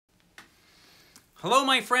Hello,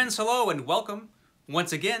 my friends, hello, and welcome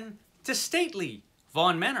once again to Stately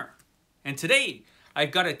Vaughan Manor. And today,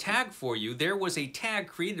 I've got a tag for you. There was a tag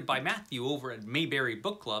created by Matthew over at Mayberry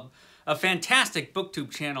Bookclub, a fantastic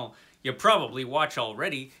booktube channel you probably watch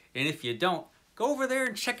already, and if you don't, go over there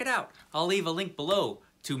and check it out. I'll leave a link below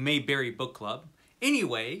to Mayberry Bookclub.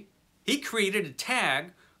 Anyway, he created a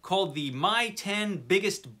tag called the My 10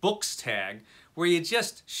 Biggest Books tag, where you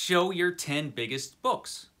just show your 10 biggest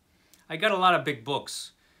books. I got a lot of big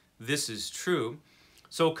books. This is true.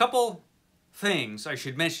 So a couple things I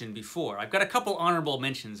should mention before. I've got a couple honorable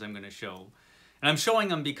mentions I'm going to show. And I'm showing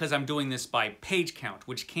them because I'm doing this by page count,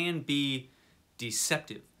 which can be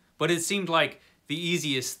deceptive. But it seemed like the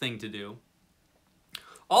easiest thing to do.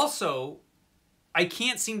 Also, I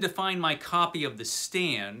can't seem to find my copy of The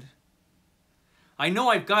Stand. I know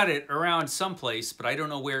I've got it around someplace, but I don't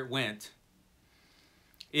know where it went.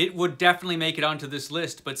 It would definitely make it onto this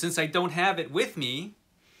list, but since I don't have it with me,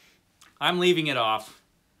 I'm leaving it off.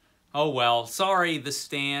 Oh well, sorry, The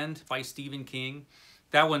Stand by Stephen King.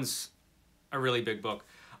 That one's a really big book.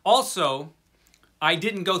 Also, I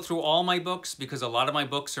didn't go through all my books because a lot of my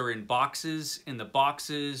books are in boxes, and the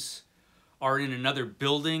boxes are in another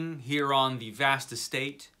building here on the vast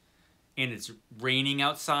estate, and it's raining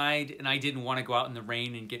outside, and I didn't want to go out in the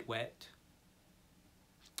rain and get wet.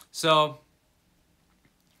 So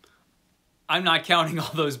I'm not counting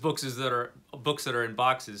all those books that are in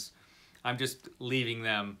boxes. I'm just leaving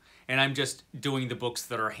them, and I'm just doing the books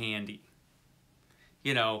that are handy.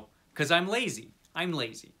 You know, because I'm lazy. I'm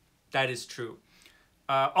lazy. That is true.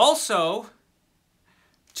 Also,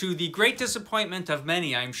 to the great disappointment of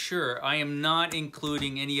many, I'm sure, I am not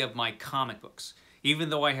including any of my comic books, even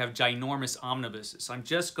though I have ginormous omnibuses. I'm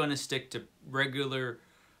just going to stick to regular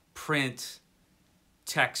print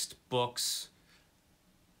text books.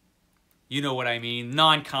 You know what I mean,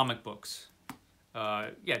 non-comic books.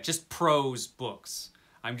 Yeah, just prose books.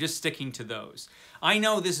 I'm just sticking to those. I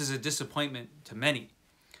know this is a disappointment to many.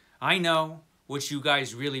 I know what you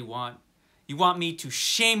guys really want. You want me to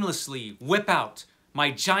shamelessly whip out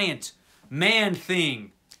my giant man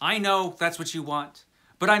thing. I know that's what you want,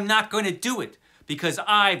 but I'm not going to do it because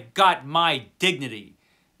I've got my dignity.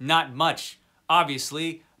 Not much,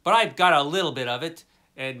 obviously, but I've got a little bit of it.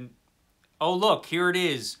 And oh look, here it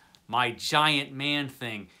is. My giant man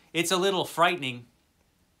thing. It's a little frightening.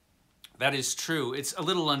 That is true. It's a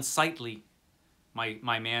little unsightly, my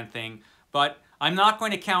man thing. But I'm not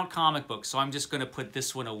going to count comic books, so I'm just going to put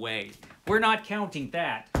this one away. We're not counting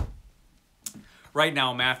that. Right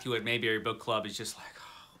now, Matthew at Mayberry Book Club is just like,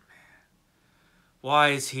 oh man,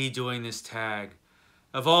 why is he doing this tag?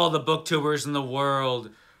 Of all the booktubers in the world,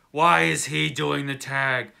 why is he doing the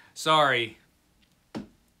tag? Sorry.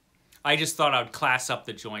 I just thought I would class up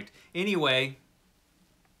the joint. Anyway,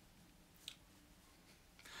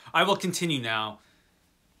 I will continue now.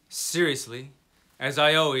 Seriously, as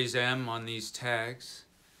I always am on these tags.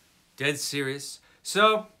 Dead serious.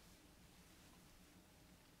 So,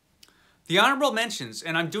 the honorable mentions,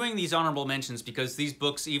 and I'm doing these honorable mentions because these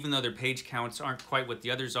books, even though their page counts aren't quite what the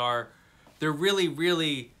others are, they're really,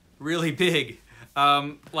 really, really big.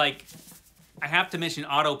 Like, I have to mention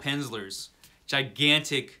Otto Penzler's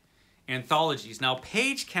gigantic anthologies. Now,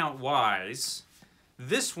 page count wise,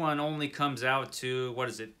 this one only comes out to, what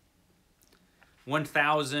is it?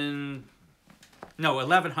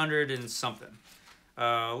 1100 and something.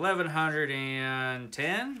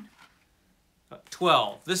 1110?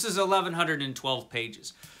 12. This is 1112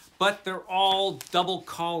 pages. But they're all double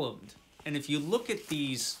columned. And if you look at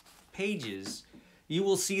these pages, you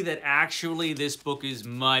will see that actually this book is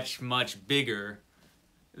much, much bigger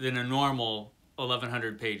than a normal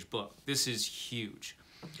 1100 page book. This is huge.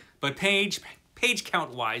 But page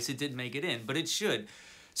count wise, it didn't make it in, but it should.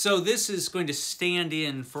 So this is going to stand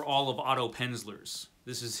in for all of Otto Penzler's.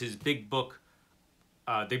 This is his big book,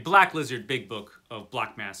 the Black Lizard Big Book of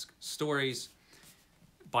Black Mask Stories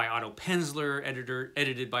by Otto Penzler,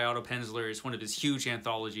 edited by Otto Penzler. It's one of his huge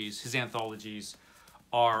anthologies. His anthologies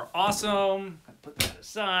are awesome. I put that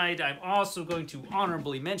aside. I'm also going to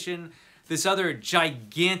honorably mention this other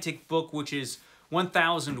gigantic book, which is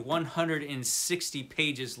 1,160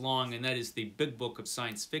 pages long, and that is the Big Book of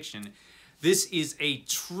Science Fiction. This is a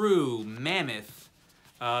true mammoth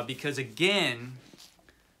because, again,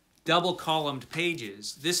 double-columned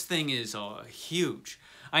pages. This thing is huge.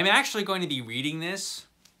 I'm actually going to be reading this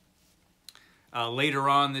later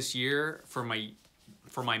on this year for my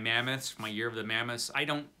mammoths, my Year of the Mammoths. I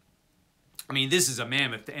mean, this is a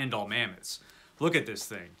mammoth to end all mammoths. Look at this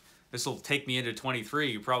thing. This will take me into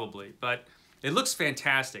 23 probably, but it looks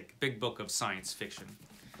fantastic. Big Book of Science Fiction.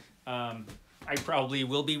 I probably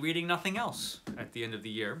will be reading nothing else at the end of the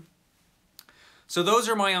year. So those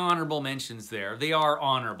are my honorable mentions there. They are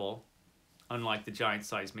honorable, unlike the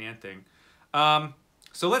giant-sized man thing.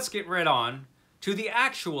 So let's get right on to the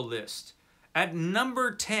actual list. At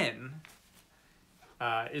number 10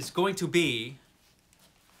 is going to be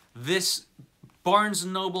this Barnes &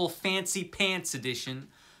 Noble Fancy Pants edition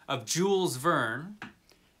of Jules Verne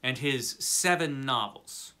and his 7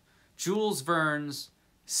 novels. Jules Verne's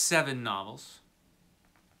 7 novels.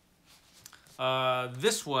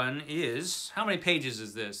 This one is, how many pages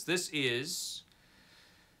is this? This is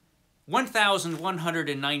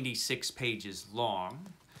 1,196 pages long.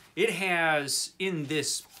 It has, in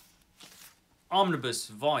this omnibus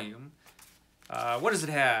volume, what does it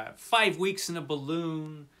have? 5 Weeks in a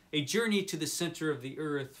Balloon, A Journey to the Center of the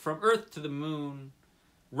Earth, From Earth to the Moon,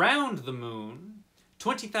 Round the Moon,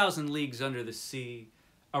 20,000 Leagues Under the Sea,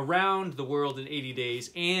 Around the World in 80 Days,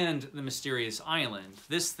 and The Mysterious Island.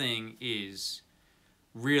 This thing is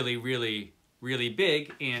really, really, really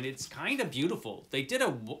big, and it's kind of beautiful. They did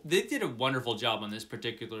a wonderful job on this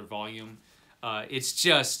particular volume. It's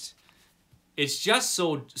just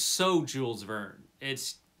so Jules Verne.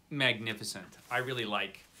 It's magnificent. I really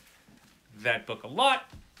like that book a lot.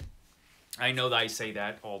 I know that I say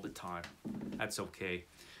that all the time. That's okay.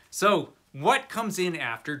 So, what comes in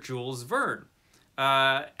after Jules Verne?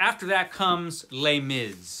 After that comes Les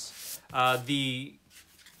Mis. The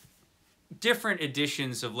different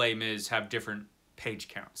editions of Les Mis have different page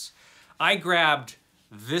counts. I grabbed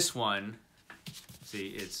this one. See,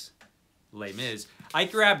 it's Les Mis. I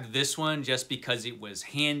grabbed this one just because it was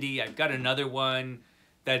handy. I've got another one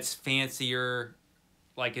that's fancier,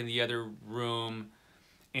 like in the other room.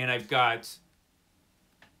 And I've got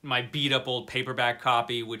my beat up old paperback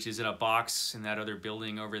copy, which is in a box in that other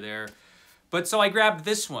building over there. But so I grabbed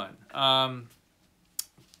this one.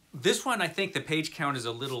 This one, I think the page count is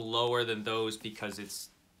a little lower than those because it's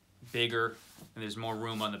bigger and there's more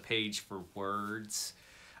room on the page for words.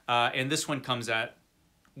 And this one comes at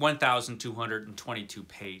 1,222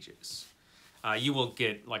 pages. You will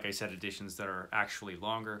get, like I said, editions that are actually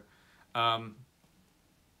longer. I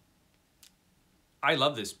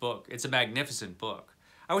love this book. It's a magnificent book.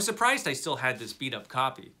 I was surprised I still had this beat up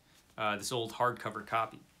copy, this old hardcover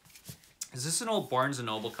copy. Is this an old Barnes &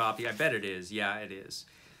 Noble copy? I bet it is. Yeah, it is.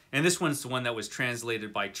 And this one's the one that was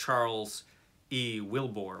translated by Charles E.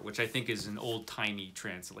 Wilbur, which I think is an old-timey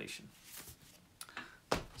translation.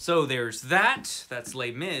 So there's that. That's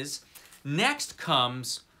Les Mis. Next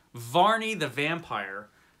comes Varney the Vampire,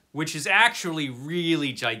 which is actually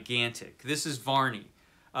really gigantic. This is Varney.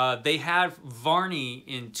 They have Varney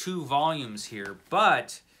in 2 volumes here,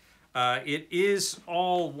 but it is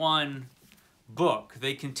all one book.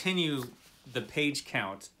 They continue the page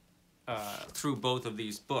count through both of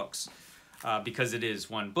these books because it is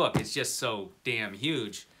one book. It's just so damn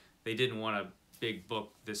huge. They didn't want a big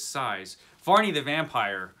book this size. Varney the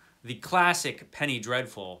Vampire, the classic Penny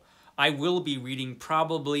Dreadful, I will be reading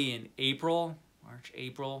probably in April. March,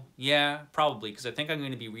 April? Yeah, probably, because I think I'm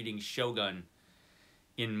going to be reading Shogun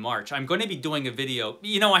in March. I'm going to be doing a video.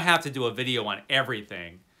 You know, I have to do a video on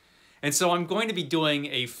everything. And so I'm going to be doing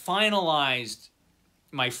a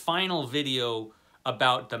my final video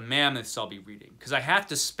about the mammoths I'll be reading, because I have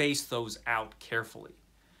to space those out carefully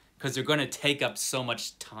because they're going to take up so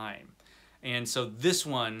much time. And so this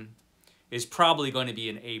one is probably going to be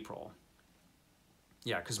in April.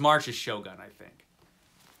 Yeah, because March is Shogun, I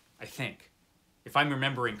think. If I'm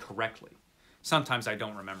remembering correctly. Sometimes I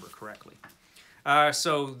don't remember correctly.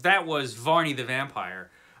 So that was Varney the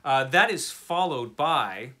Vampire. That is followed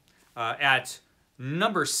by, at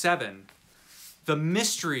number 7, The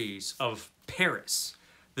Mysteries of Paris.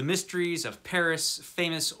 The Mysteries of Paris,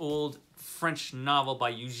 famous old French novel by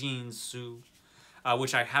Eugene Sue,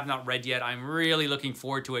 which I have not read yet. I'm really looking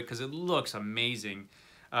forward to it because it looks amazing.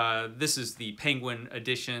 This is the Penguin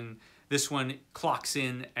edition. This one clocks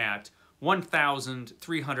in at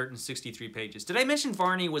 1,363 pages. Did I mention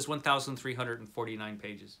Varney was 1,349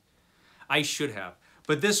 pages? I should have.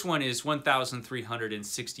 But this one is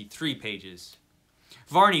 1,363 pages.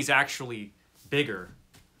 Varney's actually bigger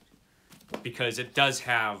because it does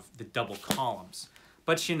have the double columns.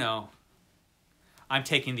 But you know, I'm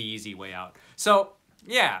taking the easy way out. So,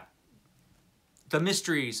 yeah, The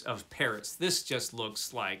Mysteries of Paris. This just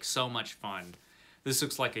looks like so much fun. This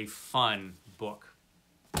looks like a fun book.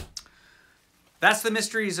 That's The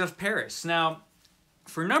Mysteries of Paris. Now,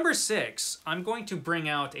 for number 6, I'm going to bring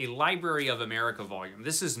out a Library of America volume.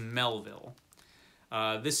 This is Melville.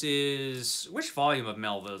 This is, which volume of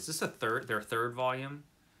Melville? Is this their third volume?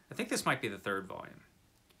 I think this might be the 3rd volume.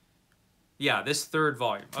 Yeah, this third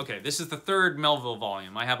volume. Okay, this is the third Melville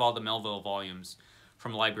volume. I have all the Melville volumes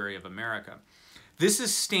from Library of America. This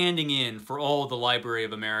is standing in for all the Library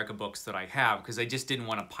of America books that I have because I just didn't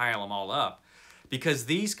want to pile them all up because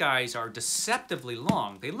these guys are deceptively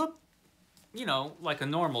long. They look, you know, like a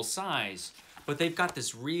normal size, but they've got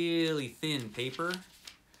this really thin paper.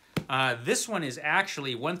 This one is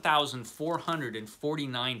actually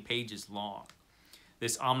 1,449 pages long,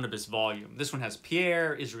 this omnibus volume. This one has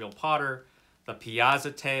Pierre, Israel Potter, The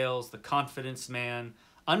Piazza Tales, The Confidence Man,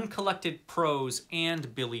 Uncollected Prose,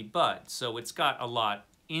 and Billy Budd. So it's got a lot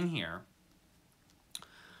in here.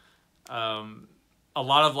 A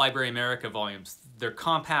lot of Library of America volumes, they're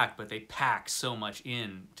compact, but they pack so much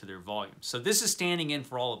into their volumes. So this is standing in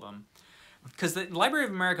for all of them. Because the Library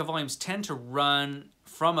of America volumes tend to run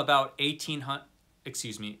from about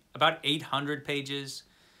 800 pages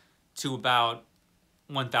to about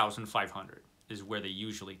 1,500 is where they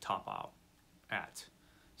usually top out at.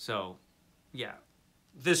 So, yeah,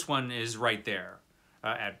 this one is right there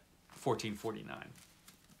at 1449.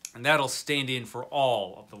 And that'll stand in for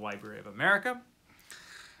all of the Library of America.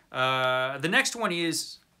 The next one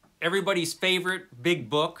is everybody's favorite big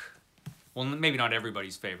book. Well, maybe not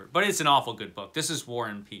everybody's favorite, but it's an awful good book. This is War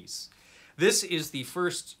and Peace. This is the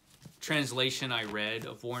first translation I read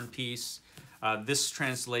of War and Peace. This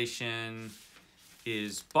translation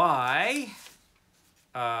is by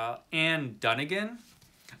Anne Dunnigan.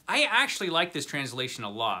 I actually like this translation a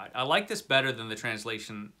lot. I like this better than the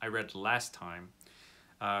translation I read last time,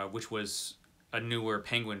 which was a newer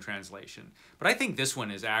Penguin translation. But I think this one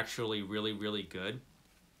is actually really, really good.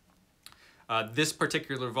 This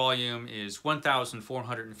particular volume is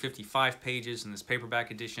 1,455 pages in this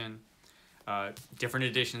paperback edition. Different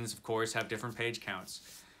editions, of course, have different page counts.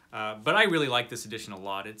 But I really like this edition a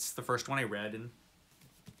lot. It's the first one I read, and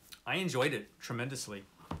I enjoyed it tremendously.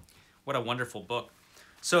 What a wonderful book.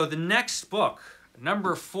 So the next book,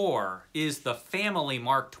 number 4, is The Family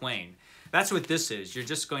Mark Twain. That's what this is. You're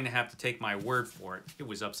just going to have to take my word for it. It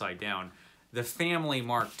was upside down. The Family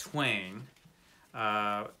Mark Twain.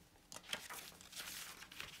 An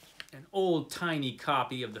old-timey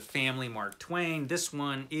copy of The Family Mark Twain. This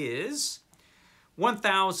one is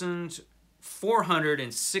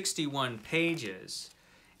 1,461 pages.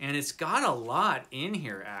 And it's got a lot in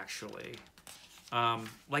here, actually.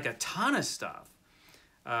 Like a ton of stuff.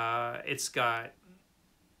 It's got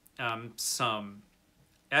some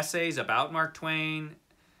essays about Mark Twain.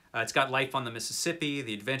 It's got Life on the Mississippi,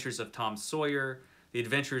 The Adventures of Tom Sawyer, The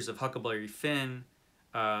Adventures of Huckleberry Finn,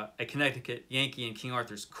 A Connecticut Yankee in King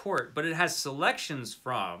Arthur's Court, but it has selections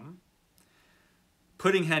from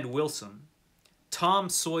Puddinghead Wilson, Tom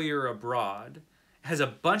Sawyer Abroad. It has a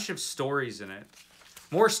bunch of stories in it.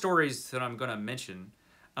 More stories that I'm going to mention.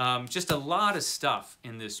 Just a lot of stuff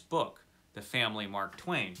in this book, The Family Mark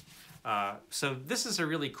Twain. So this is a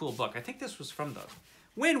really cool book. I think this was from the...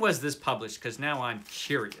 When was this published? Because now I'm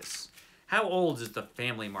curious. How old is The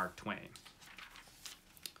Family Mark Twain?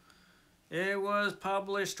 It was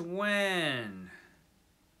published when?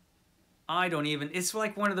 I don't even... It's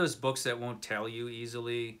like one of those books that won't tell you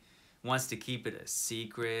easily. Wants to keep it a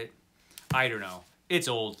secret. I don't know. It's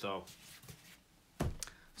old, though.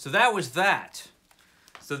 So that was that.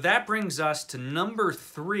 So that brings us to number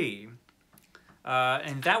 3.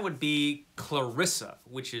 And that would be Clarissa,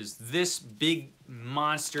 which is this big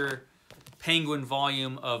monster Penguin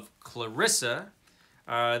volume of Clarissa.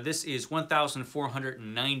 This is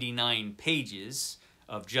 1,499 pages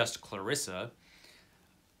of just Clarissa.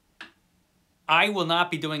 I will not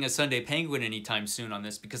be doing a Sunday Penguin anytime soon on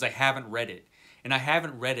this because I haven't read it. And I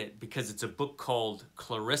haven't read it because it's a book called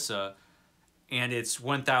Clarissa and it's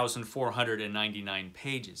 1,499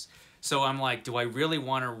 pages. So I'm like, do I really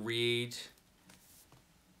want to read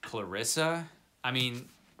Clarissa? I mean,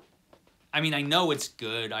 I know it's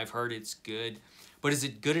good. I've heard it's good. But is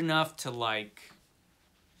it good enough to, like,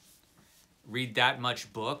 read that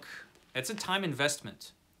much book? It's a time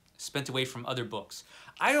investment spent away from other books.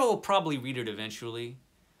 I will probably read it eventually.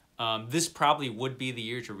 This probably would be the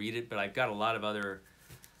year to read it, but I've got a lot of other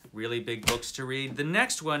really big books to read. The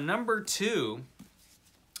next one, number 2,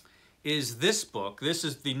 is this book. This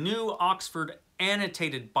is the New Oxford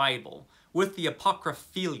Annotated Bible with the Apocrypha,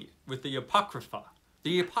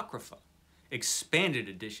 expanded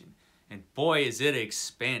edition. And boy, is it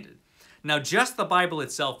expanded. Now, just the Bible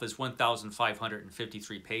itself is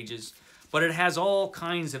 1,553 pages, but it has all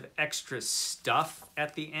kinds of extra stuff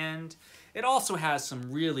at the end. It also has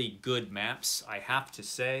some really good maps, I have to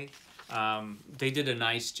say. They did a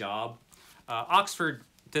nice job. Oxford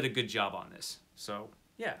did a good job on this. So,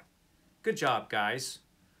 yeah, good job, guys.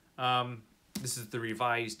 This is the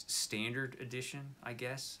Revised Standard Edition, I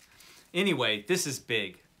guess. Anyway, this is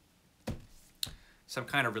big. Some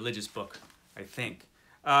kind of religious book, I think.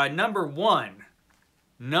 Number one.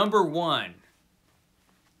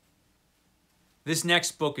 This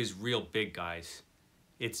next book is real big, guys.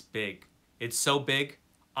 It's big. It's so big,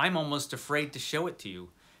 I'm almost afraid to show it to you.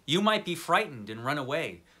 You might be frightened and run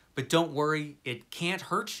away, but don't worry, it can't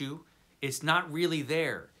hurt you. It's not really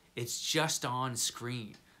there. It's just on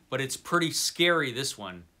screen. But it's pretty scary, this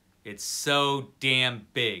one. It's so damn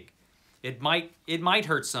big. It might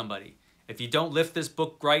hurt somebody. If you don't lift this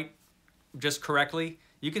book just correctly,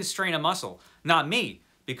 you can strain a muscle. Not me,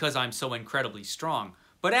 because I'm so incredibly strong,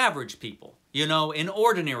 but average people. You know, an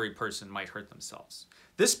ordinary person might hurt themselves.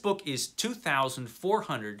 This book is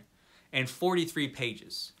 2,443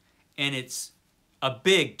 pages, and it's a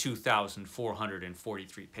big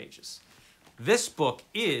 2,443 pages. This book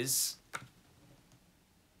is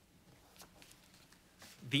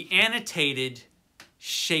the annotated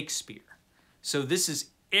Shakespeare. So this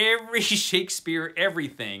is every Shakespeare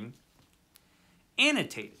everything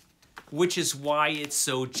annotated, which is why it's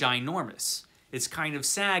so ginormous. It's kind of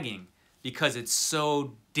sagging because it's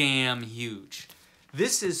so damn huge.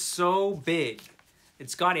 This is so big.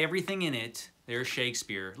 It's got everything in it. There's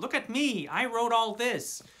Shakespeare. Look at me. I wrote all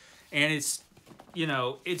this. And it's, you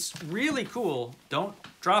know, it's really cool. Don't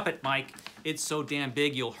drop it, Mike. It's so damn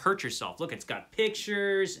big you'll hurt yourself. Look, it's got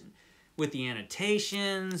pictures and with the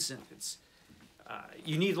annotations. And it's,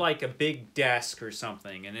 you need like a big desk or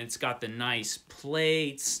something. And it's got the nice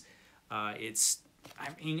plates. It's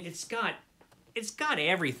got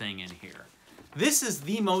everything in here. This is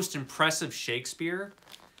the most impressive Shakespeare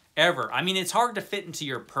ever. I mean, it's hard to fit into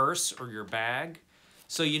your purse or your bag.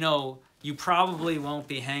 So, you know, you probably won't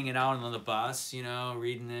be hanging out on the bus, you know,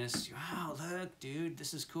 reading this. Wow, look, dude,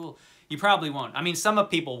 this is cool. You probably won't. I mean, some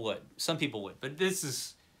people would. Some people would. But this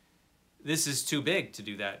is too big to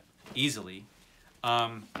do that easily.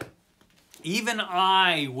 Even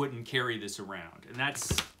I wouldn't carry this around. And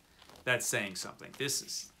that's saying something.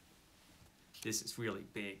 This is really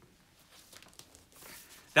big.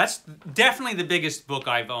 That's definitely the biggest book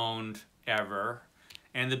I've owned ever,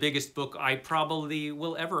 and the biggest book I probably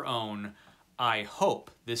will ever own. I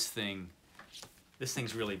hope this thing's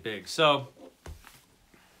really big. So,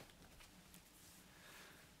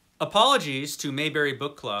 apologies to Mayberry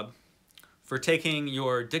Book Club for taking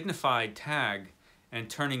your dignified tag and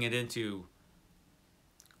turning it into,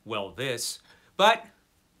 well, this. But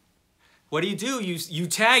what do? You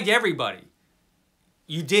tagged everybody.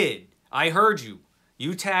 You did. I heard you.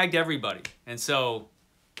 You tagged everybody. And so,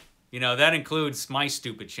 you know, that includes my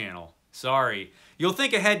stupid channel. Sorry. You'll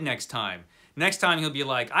think ahead next time. Next time he'll be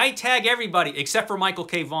like, I tag everybody except for Michael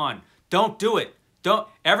K. Vaughn. Don't do it. Don't.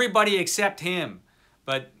 Everybody except him.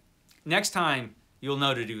 But next time, you'll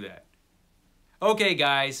know to do that. Okay,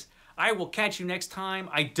 guys. I will catch you next time.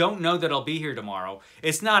 I don't know that I'll be here tomorrow.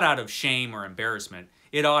 It's not out of shame or embarrassment.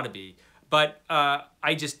 It ought to be. But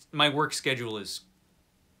my work schedule is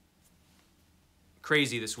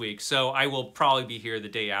crazy this week, so I will probably be here the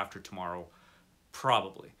day after tomorrow,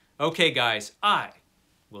 probably. Okay, guys, I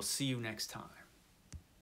will see you next time.